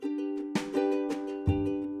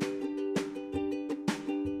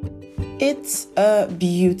It's a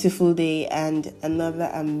beautiful day and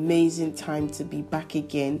another amazing time to be back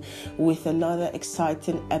again with another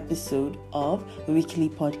exciting episode of Weekly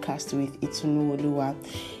Podcast with Itunuolua.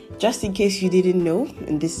 Just in case you didn't know,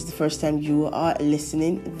 and this is the first time you are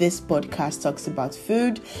listening, this podcast talks about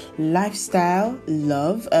food, lifestyle,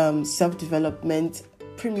 love, self-development,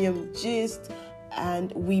 premium gist,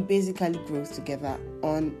 and we basically grow together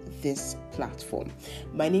on this platform.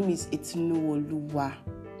 My name is Itunuolua.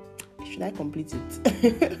 Should I complete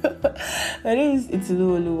it? My name is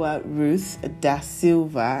Itunuolua Ruth Da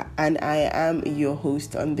Silva, and I am your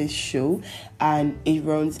host on this show, and it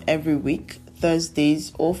runs every week,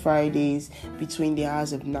 Thursdays or Fridays between the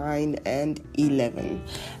hours of 9 and 11.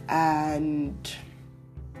 And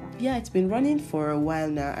yeah, it's been running for a while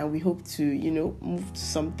now, and we hope to, move to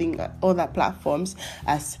something other platforms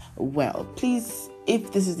as well. Please,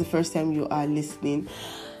 if this is the first time you are listening,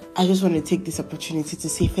 I just want to take this opportunity to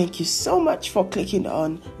say thank you so much for clicking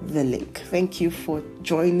on the link. Thank you for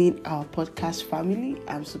joining our podcast family.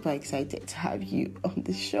 I'm super excited to have you on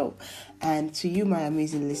the show. And to you, my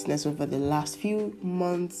amazing listeners, over the last few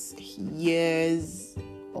months, years,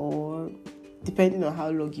 or depending on how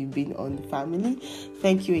long you've been on the family,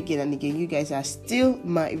 thank you again and again. You guys are still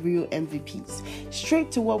my real MVPs.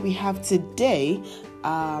 Straight to what we have today.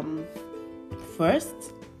 First,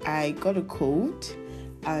 I got a cold,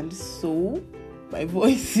 and so my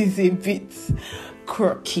voice is a bit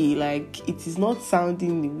croaky, like it is not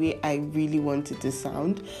sounding the way I really want it to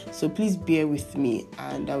sound. So please bear with me,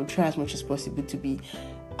 and I will try as much as possible to be.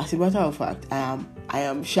 As a matter of fact, I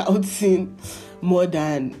am shouting more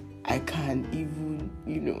than I can even,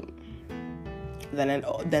 than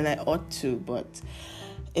I ought to, but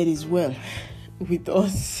it is well with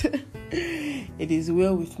us. It is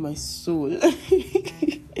well with my soul.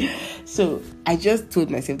 So I just told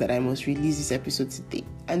myself that I must release this episode today.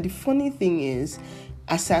 And the funny thing is,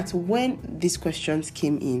 as at when these questions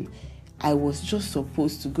came in, I was just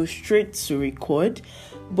supposed to go straight to record.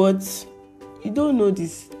 But you don't know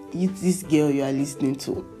this girl you are listening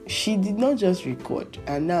to. She did not just record.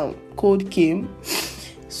 And now cold came,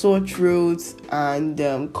 sore throats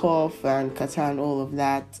and cough and catarrh and all of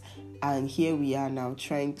that. And here we are now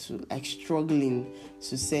struggling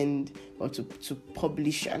to send or to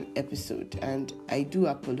publish an episode. And I do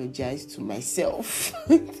apologize to myself.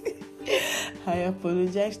 I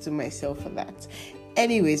apologize to myself for that.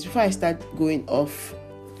 Anyways, before I start going off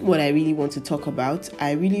what I really want to talk about,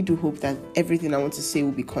 I really do hope that everything I want to say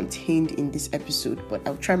will be contained in this episode, but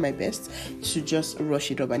I'll try my best to just rush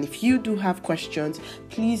it up. And if you do have questions,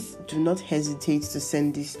 please do not hesitate to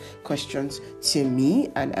send these questions to me,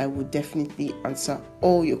 and I will definitely answer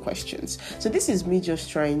all your questions. So this is me just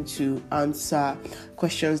trying to answer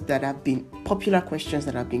popular questions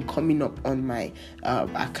that have been coming up on my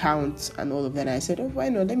account and all of that. And I said, why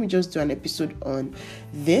not? Let me just do an episode on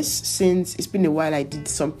this, since it's been a while I did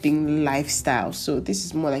something lifestyle. So this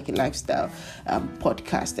is more like a lifestyle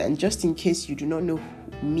podcast. And just in case you do not know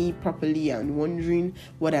me properly and wondering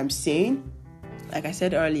what I'm saying, like I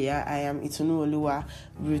said earlier, I am Itunuolua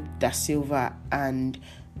Ruth Da Silva, and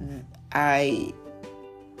I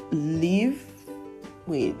live.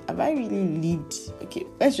 Wait, have I really lived? Okay,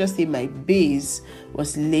 let's just say my base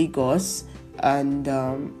was Lagos, and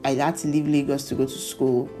I had to leave Lagos to go to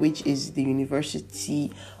school, which is the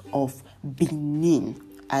University of Benin.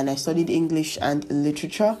 And I studied English and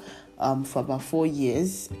literature for about 4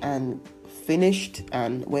 years, and finished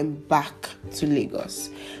and went back to Lagos.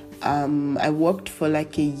 I worked for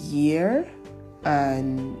like a year,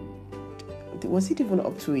 and was it even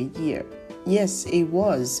up to a year? Yes, it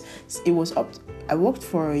was. It was up. I worked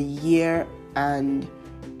for a year and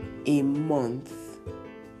a month.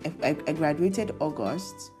 I graduated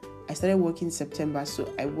August. I started working September,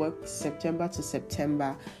 so I worked September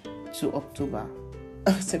to October.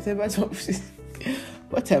 September to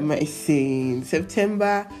what am I saying?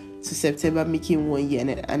 September to September, making 1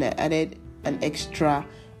 year, and I added an extra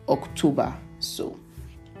October. So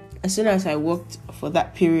as soon as I worked for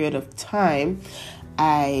that period of time,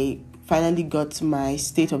 I finally got my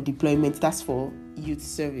state of deployment. That's for youth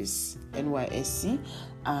service, NYSC,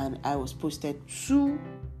 and I was posted to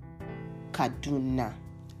Kaduna.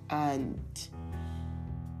 And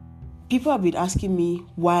people have been asking me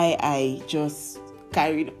why I just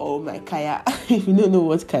carried all my kaya. If you don't know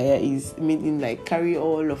what kaya is, meaning like carry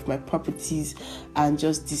all of my properties and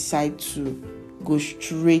just decide to go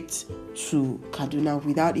straight to Kaduna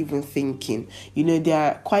without even thinking. There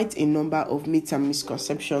are quite a number of myths and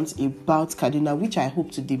misconceptions about Kaduna, which I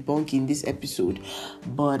hope to debunk in this episode.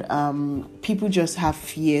 But people just have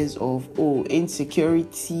fears of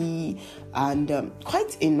insecurity and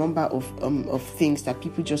quite a number of things that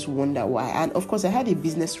people just wonder why. And of course, I had a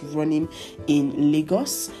business running in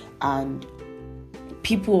Lagos, and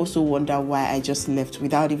people also wonder why I just left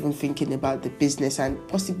without even thinking about the business and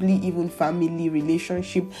possibly even family,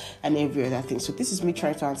 relationship, and every other thing. So this is me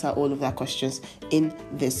trying to answer all of that questions in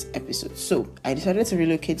this episode. So I decided to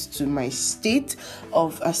relocate to my state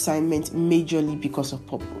of assignment majorly because of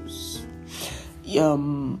purpose.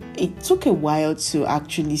 It took a while to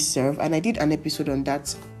actually serve, and I did an episode on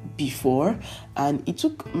that before, and it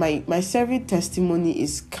took my serving testimony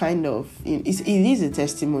is it is a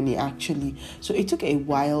testimony actually. So it took a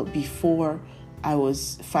while before I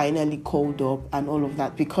was finally called up and all of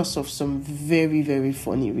that, because of some very, very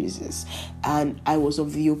funny reasons. And I was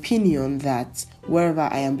of the opinion that wherever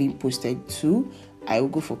I am being posted to, I will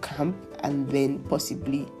go for camp and then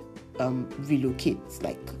possibly relocate,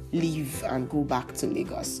 like leave and go back to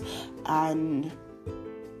Lagos. And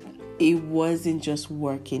it wasn't just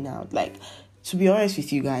working out. Like, to be honest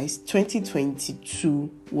with you guys, 2022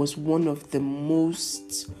 was one of the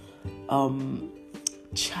most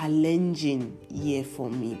challenging year for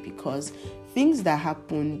me, because things that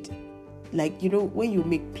happened, like, when you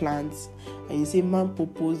make plans and you say man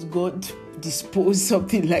purpose, God dispose,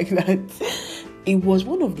 something like that. It was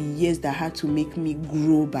one of the years that had to make me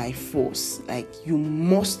grow by force. Like, you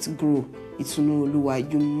must grow.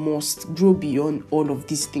 You must grow beyond all of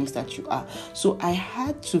these things that you are. So I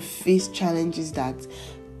had to face challenges that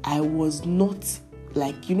I was not,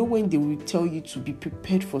 like, when they will tell you to be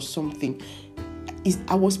prepared for something,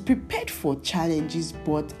 I was prepared for challenges,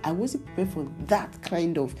 but I wasn't prepared for that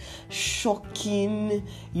kind of shocking,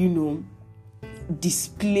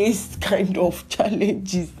 displaced kind of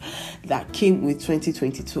challenges that came with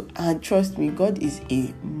 2022. And trust me, God is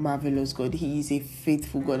a marvelous God. He is a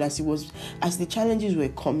faithful God. As the challenges were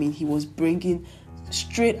coming, He was bringing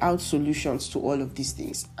straight out solutions to all of these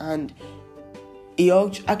things, and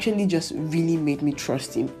it actually just really made me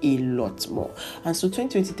trust Him a lot more. And so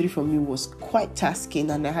 2023 for me was quite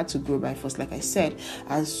tasking, and I had to grow by force, like I said.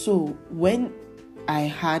 And so when I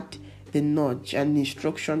had the nudge and the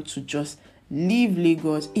instruction to just leave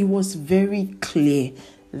Lagos, it was very clear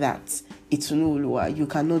that you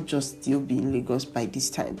cannot just still be in Lagos by this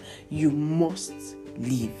time. You must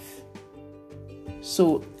leave.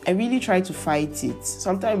 So I really tried to fight it.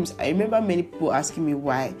 Sometimes I remember many people asking me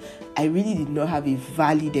why. I really did not have a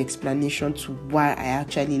valid explanation to why I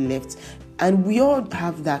actually left. And we all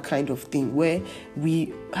have that kind of thing where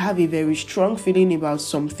we have a very strong feeling about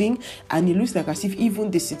something, and it looks like as if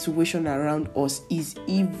even the situation around us is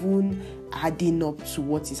even adding up to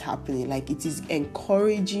what is happening. Like, it is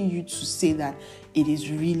encouraging you to say that it is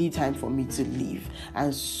really time for me to leave.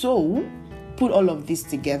 And so, put all of this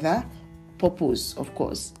together. Purpose, of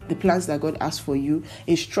course, the plans that God has for you,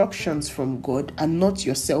 instructions from God, and not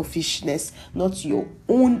your selfishness, not your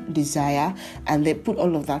own desire, and then put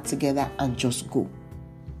all of that together and just go.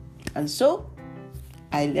 And so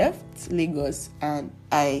I left Lagos and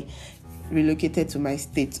I relocated to my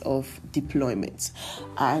state of deployment,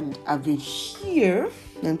 and I've been here,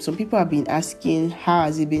 and some people have been asking, how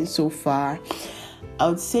has it been so far? I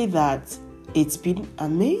would say that it's been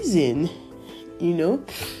amazing.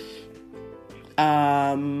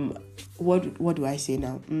 What do I say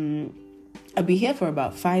now? I've been here for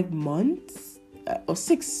about 5 months or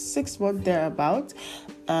six months thereabout,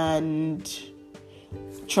 and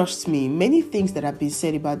trust me, many things that have been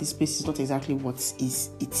said about this place is not exactly what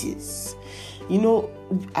it is.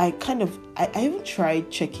 I even tried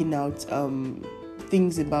checking out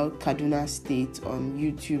things about Kaduna State on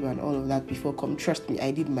YouTube and all of that before come. Trust me,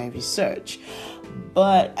 I did my research,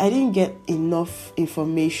 but I didn't get enough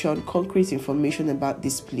information, concrete information about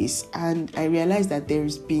this place. And I realized that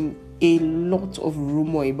there's been a lot of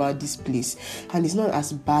rumor about this place, and it's not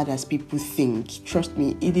as bad as people think. Trust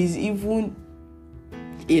me, it is even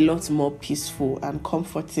a lot more peaceful and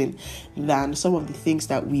comforting than some of the things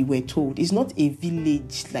that we were told. It's not a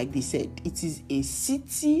village like they said. It is a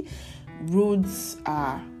city. Roads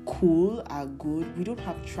are cool, are good. We don't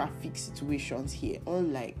have traffic situations here,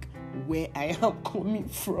 unlike where I am coming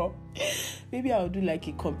from. Maybe I'll do like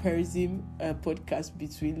a comparison podcast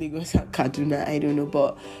between Lagos and Kaduna. I don't know,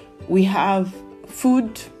 but we have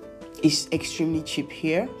food is extremely cheap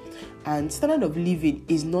here, and standard of living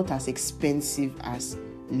is not as expensive as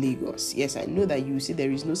Lagos. Yes, I know that you say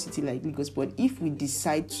there is no city like Lagos, but if we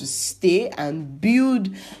decide to stay and build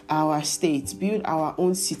our state, build our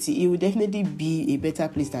own city, it will definitely be a better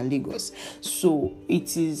place than Lagos. So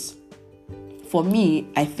it is, for me,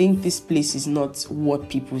 I think this place is not what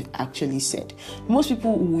people actually said. Most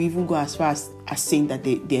people will even go as far as saying that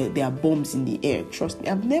there are bombs in the air. Trust me,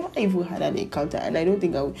 I've never even had an encounter, and I don't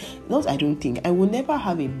think I will never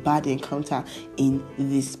have a bad encounter in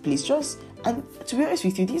this place. And to be honest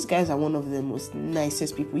with you, these guys are one of the most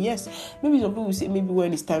nicest people. Yes, maybe some people will say maybe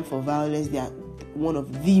when it's time for violence, they are one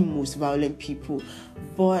of the most violent people.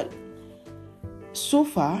 But so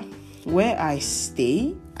far, where I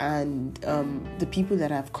stay and the people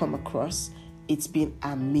that I've come across, it's been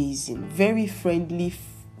amazing. Very friendly,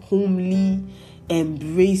 homely,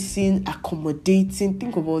 embracing, accommodating.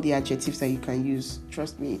 Think of all the adjectives that you can use.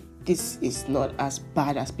 Trust me, this is not as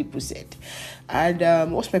bad as people said.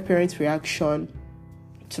 And what's my parents' reaction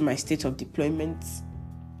to my state of deployment?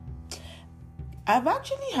 I've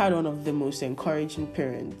actually had one of the most encouraging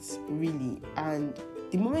parents, really. And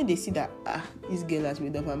the moment they see that this girl has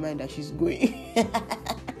made up her mind that she's going,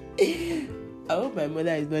 I hope my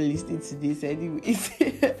mother is not listening to this anyways.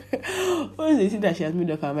 Once they see that she has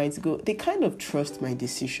made up her mind to go, they kind of trust my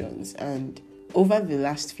decisions. And over the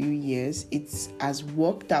last few years, it has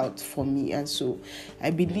worked out for me. And so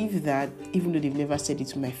I believe that, even though they've never said it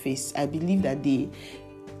to my face, I believe that they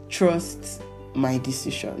trust my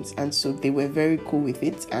decisions, and so they were very cool with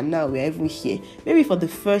it. And now we're even here. Maybe for the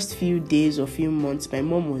first few days or few months, my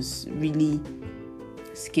mom was really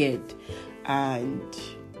scared,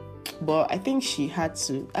 but I think she had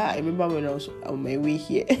to. I remember when I was on my way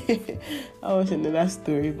here. That was another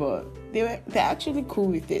story, but they're actually cool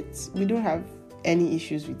with it. We don't have any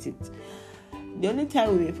issues with it. The only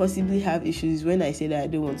time we may possibly have issues is when I say that I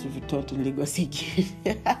don't want to return to Lagos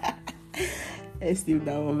again. Let's leave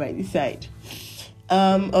that one by the side.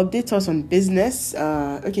 Update us on business.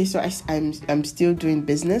 Okay, so I'm still doing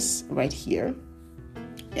business right here.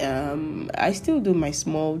 I still do my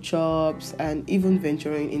small jobs and even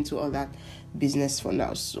venturing into other business for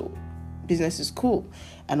now. So business is cool.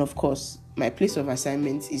 And of course, my place of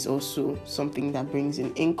assignment is also something that brings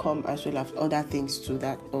in income, as well as other things to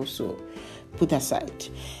that also put aside.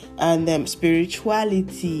 And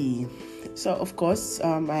spirituality. So of course,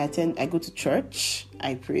 I go to church,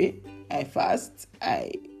 I pray, I fast,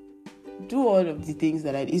 I do all of the things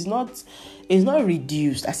that it's not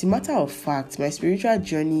reduced. As a matter of fact, my spiritual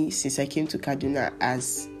journey since I came to Kaduna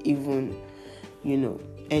has even,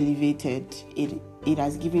 elevated. It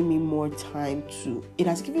has given me more time it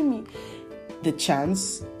has given me the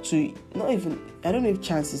chance to, I don't know if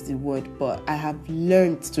chance is the word, but I have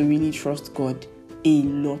learned to really trust God a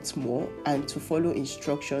lot more and to follow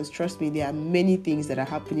instructions. Trust me, there are many things that are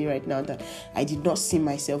happening right now that I did not see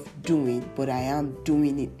myself doing, but I am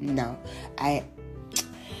doing it now.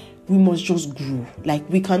 We must just grow. Like,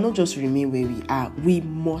 we cannot just remain where we are. We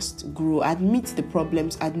must grow. Admit the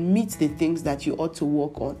problems, admit the things that you ought to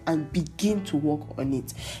work on, and begin to work on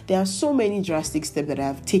it. There are so many drastic steps that I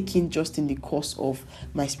have taken just in the course of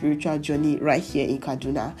my spiritual journey right here in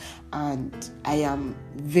Kaduna. And I am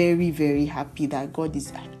very, very happy that God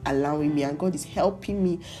is allowing me and God is helping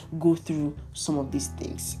me go through some of these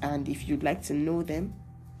things. And if you'd like to know them,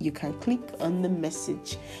 you can click on the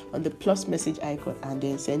message, on the plus message icon, and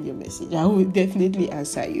then send your message. I will definitely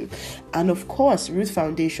answer you. And of course, Ruth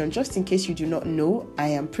Foundation, just in case you do not know, I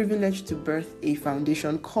am privileged to birth a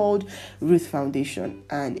foundation called Ruth Foundation.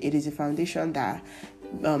 And it is a foundation that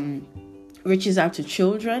reaches out to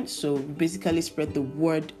children. So we basically spread the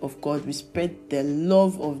word of God. We spread the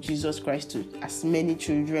love of Jesus Christ to as many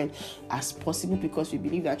children as possible, because we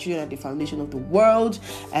believe that children are the foundation of the world.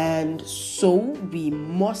 And so we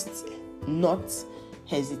must not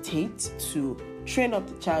hesitate to train up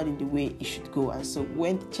the child in the way it should go. And so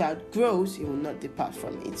when the child grows, he will not depart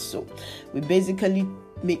from it. So we basically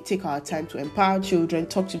take our time to empower children,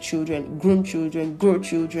 talk to children, groom children, grow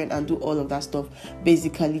children, and do all of that stuff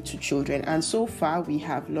basically to children. And so far, we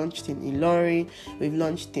have launched in Ilorin, we've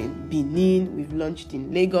launched in Benin, we've launched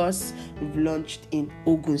in Lagos, we've launched in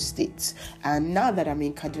Ogun State. And now that I'm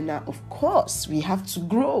in Kaduna, of course, we have to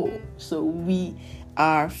grow. So we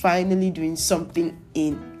are finally doing something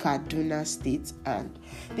in Kaduna State. And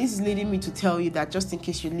this is leading me to tell you that, just in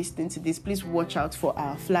case you're listening to this, please watch out for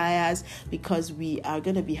our flyers, because we are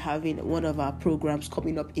going to be having one of our programs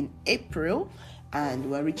coming up in April, and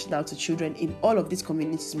we're reaching out to children in all of these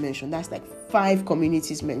communities mentioned. That's like 5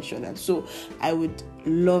 communities mentioned. And so I would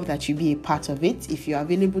love that you be a part of it. If you're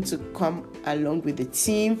available to come along with the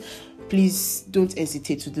team, please don't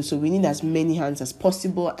hesitate to do so. We need as many hands as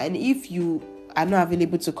possible. And if you are not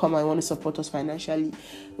available to come and want to support us financially,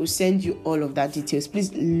 we'll send you all of that details.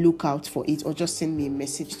 Please look out for it, or just send me a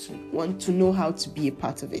message to want to know how to be a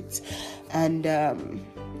part of it. And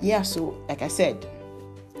so like I said,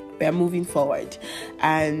 we are moving forward,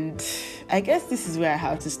 and I guess this is where I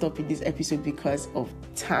have to stop in this episode because of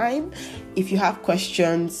time. If you have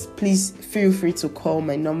questions, please feel free to call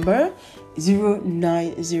my number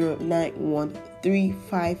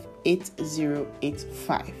 09091358085,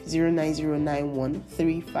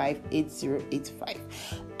 09091358085,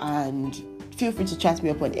 and feel free to chat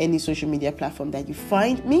me up on any social media platform that you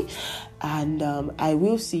find me, and I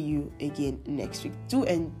will see you again next week. Do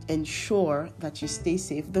ensure that you stay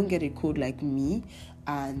safe. Don't get a cold like me,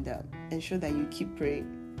 and ensure that you keep praying.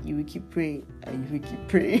 You will keep praying, and you will keep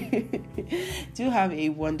praying. Do have a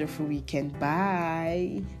wonderful weekend.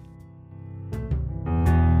 Bye.